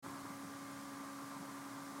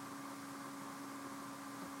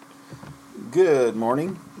Good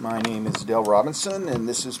morning. My name is Dale Robinson, and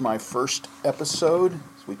this is my first episode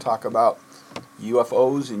as we talk about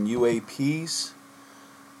UFOs and UAPs.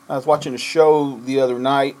 I was watching a show the other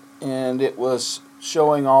night, and it was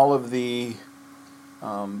showing all of the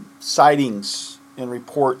sightings and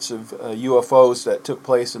reports of UFOs that took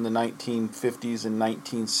place in the 1950s and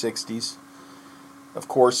 1960s. Of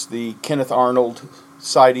course, the Kenneth Arnold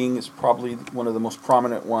sighting is probably one of the most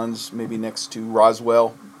prominent ones, maybe next to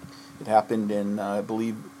Roswell. It happened in, I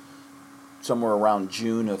believe, somewhere around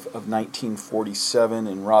June of 1947,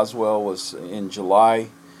 and Roswell was in July.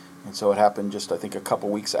 And so it happened just, I think, a couple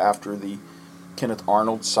weeks after the Kenneth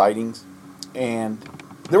Arnold sightings. And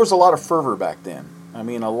there was a lot of fervor back then. I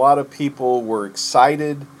mean, a lot of people were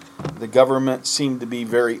excited. The government seemed to be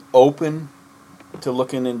very open to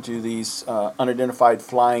looking into these unidentified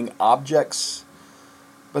flying objects.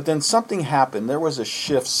 But then something happened. There was a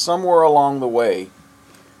shift somewhere along the way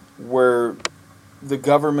where the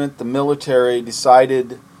government, the military,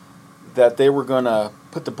 decided that they were going to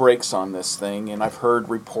put the brakes on this thing. And I've heard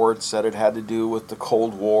reports that it had to do with the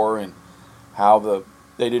Cold War and how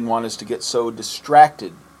they didn't want us to get so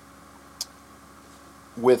distracted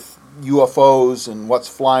with UFOs and what's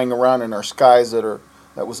flying around in our skies that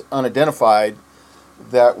was unidentified,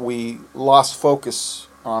 that we lost focus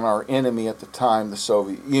on our enemy at the time, the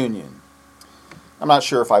Soviet Union. I'm not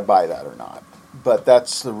sure if I buy that or not, but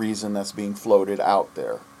that's the reason that's being floated out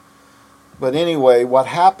there. But anyway, what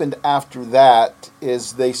happened after that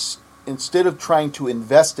is instead of trying to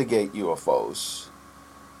investigate UFOs,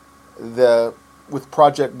 with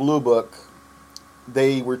Project Blue Book,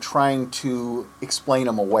 they were trying to explain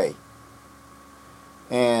them away.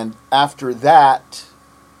 And after that,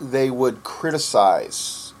 they would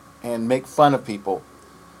criticize and make fun of people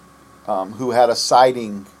who had a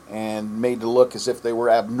sighting and made to look as if they were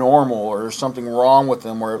abnormal or something wrong with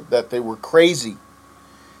them or that they were crazy.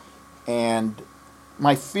 And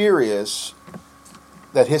my fear is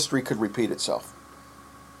that history could repeat itself.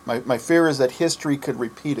 My fear is that history could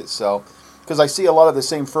repeat itself because I see a lot of the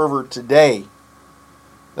same fervor today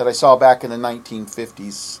that I saw back in the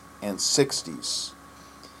 1950s and 60s.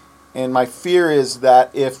 And my fear is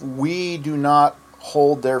that if we do not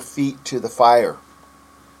hold their feet to the fire,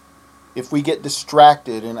 if we get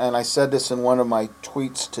distracted, and I said this in one of my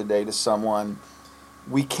tweets today to someone,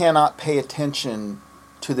 we cannot pay attention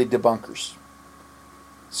to the debunkers.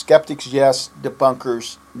 Skeptics, yes.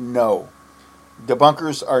 Debunkers, no.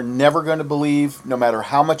 Debunkers are never going to believe, no matter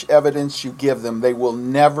how much evidence you give them, they will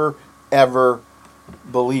never, ever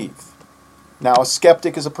believe. Now, a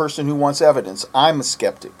skeptic is a person who wants evidence. I'm a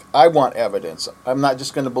skeptic. I want evidence. I'm not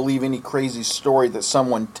just going to believe any crazy story that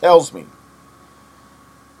someone tells me.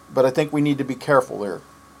 But I think we need to be careful there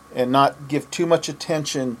and not give too much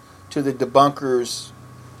attention to the debunkers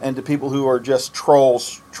and to people who are just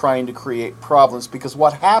trolls trying to create problems, because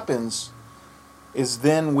what happens is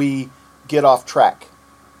then we get off track.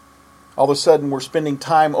 All of a sudden we're spending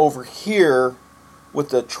time over here with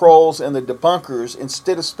the trolls and the debunkers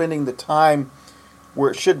instead of spending the time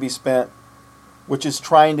where it should be spent, which is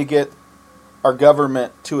trying to get our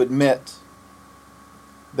government to admit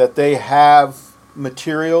that they have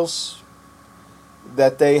materials,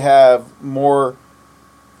 that they have more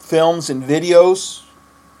films and videos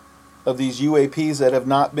of these UAPs that have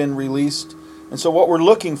not been released. And so what we're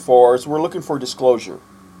looking for disclosure.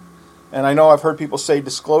 And I know I've heard people say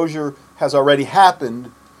disclosure has already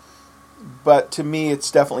happened, but to me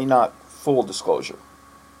it's definitely not full disclosure.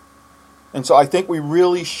 And so I think we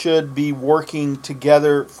really should be working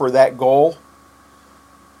together for that goal,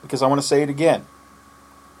 because I want to say it again.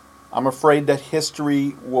 I'm afraid that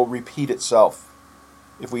history will repeat itself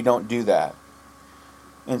if we don't do that.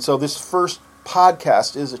 And so this first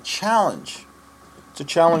podcast is a challenge. It's a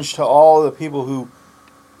challenge to all the people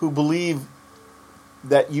who believe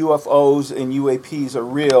that UFOs and UAPs are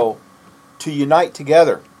real, to unite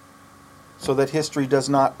together so that history does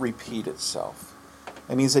not repeat itself.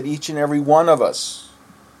 It means that each and every one of us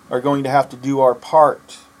are going to have to do our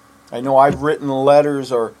part. I know I've written letters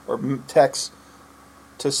or texts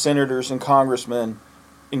to senators and congressmen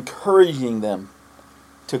encouraging them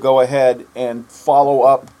to go ahead and follow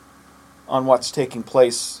up on what's taking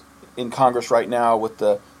place in Congress right now with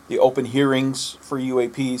the open hearings for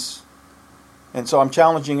UAPs. And so I'm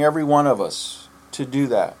challenging every one of us to do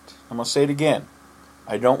that. I'm going to say it again.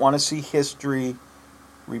 I don't want to see history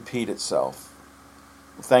repeat itself.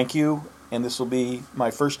 Thank you, and this will be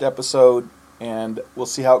my first episode, and we'll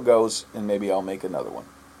see how it goes, and maybe I'll make another one.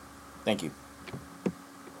 Thank you.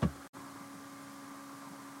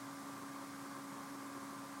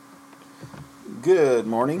 Good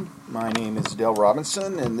morning. My name is Dale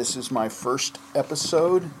Robinson, and this is my first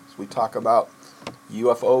episode as we talk about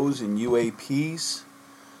UFOs and UAPs.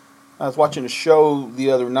 I was watching a show the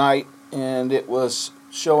other night, and it was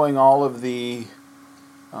showing all of the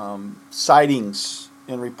sightings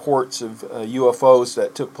and reports of UFOs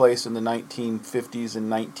that took place in the 1950s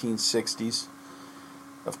and 1960s.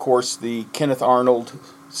 Of course, the Kenneth Arnold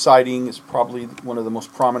sighting is probably one of the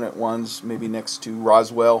most prominent ones, maybe next to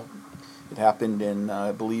Roswell. It happened in,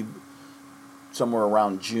 I believe, somewhere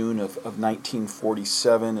around June of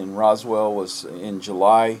 1947, and Roswell was in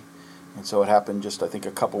July. And so it happened just, I think,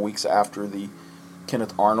 a couple weeks after the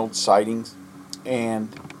Kenneth Arnold sightings.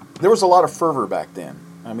 And there was a lot of fervor back then.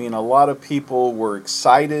 I mean, a lot of people were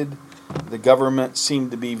excited. The government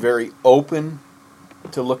seemed to be very open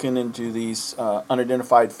to looking into these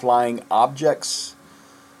unidentified flying objects.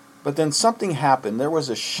 But then something happened. There was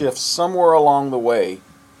a shift somewhere along the way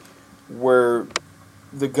where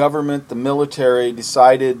the government, the military,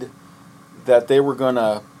 decided that they were going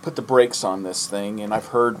to put the brakes on this thing. And I've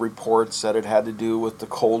heard reports that it had to do with the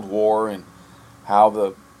Cold War and how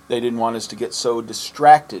they didn't want us to get so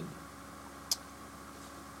distracted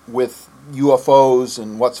with UFOs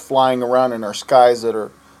and what's flying around in our skies that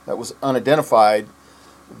was unidentified,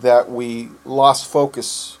 that we lost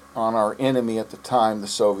focus on our enemy at the time, the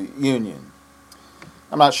Soviet Union.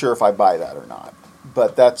 I'm not sure if I buy that or not,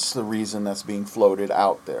 but that's the reason that's being floated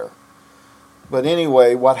out there. But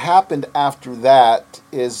anyway, what happened after that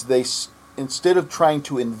is instead of trying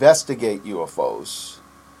to investigate UFOs,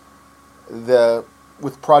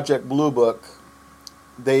 with Project Blue Book,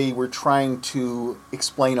 they were trying to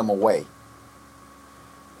explain them away.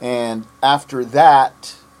 And after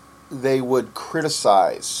that, they would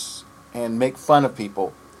criticize and make fun of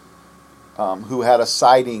people who had a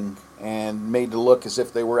sighting and made to look as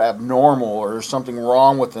if they were abnormal or something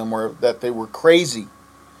wrong with them or that they were crazy.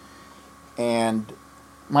 And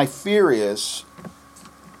my fear is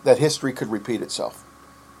that history could repeat itself.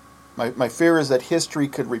 My fear is that history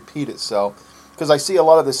could repeat itself because I see a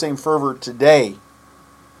lot of the same fervor today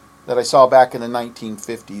that I saw back in the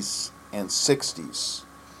 1950s and 60s.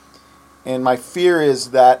 And my fear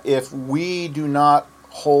is that if we do not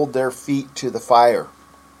hold their feet to the fire,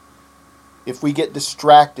 if we get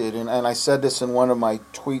distracted, and I said this in one of my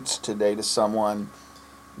tweets today to someone,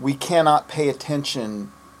 we cannot pay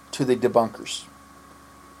attention to the debunkers.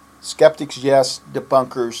 Skeptics, yes.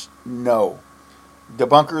 Debunkers, no.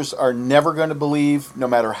 Debunkers are never going to believe, no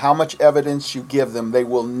matter how much evidence you give them, they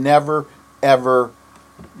will never, ever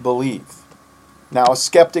believe. Now, a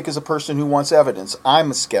skeptic is a person who wants evidence. I'm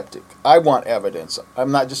a skeptic. I want evidence.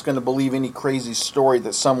 I'm not just going to believe any crazy story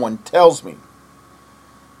that someone tells me.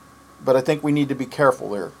 But I think we need to be careful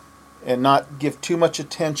there and not give too much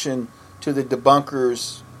attention to the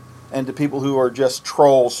debunkers and to people who are just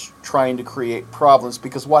trolls trying to create problems,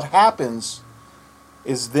 because what happens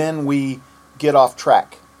is then we get off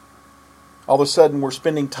track. All of a sudden we're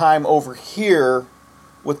spending time over here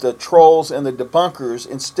with the trolls and the debunkers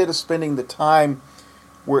instead of spending the time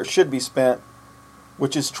where it should be spent,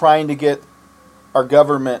 which is trying to get our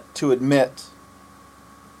government to admit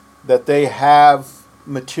that they have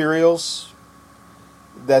materials,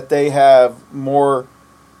 that they have more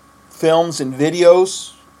films and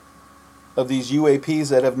videos of these UAPs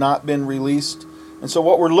that have not been released. And so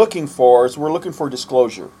what we're looking for is we're looking for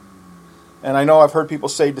disclosure. And I know I've heard people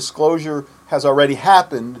say disclosure has already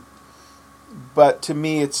happened, but to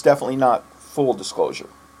me it's definitely not full disclosure.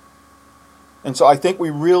 And so I think we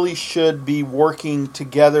really should be working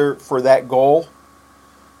together for that goal,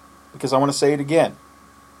 because I want to say it again.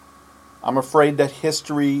 I'm afraid that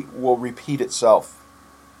history will repeat itself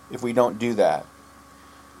if we don't do that.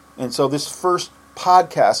 And so this first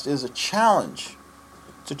podcast is a challenge.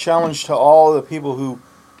 It's a challenge to all the people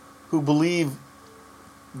who believe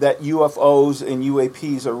that UFOs and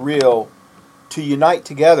UAPs are real, to unite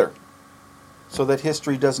together so that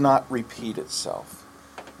history does not repeat itself.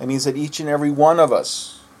 It means that each and every one of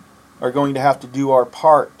us are going to have to do our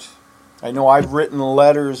part. I know I've written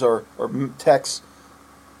letters or texts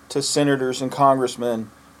to senators and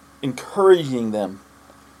congressmen encouraging them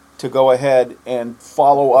to go ahead and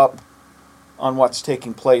follow up on what's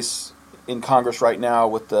taking place in Congress right now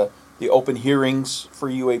with the open hearings for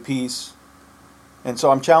UAPs. And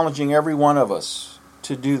so I'm challenging every one of us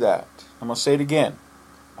to do that. I'm going to say it again.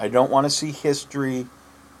 I don't want to see history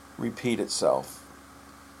repeat itself.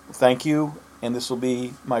 Thank you, and this will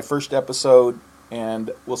be my first episode,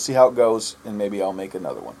 and we'll see how it goes, and maybe I'll make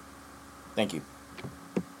another one. Thank you.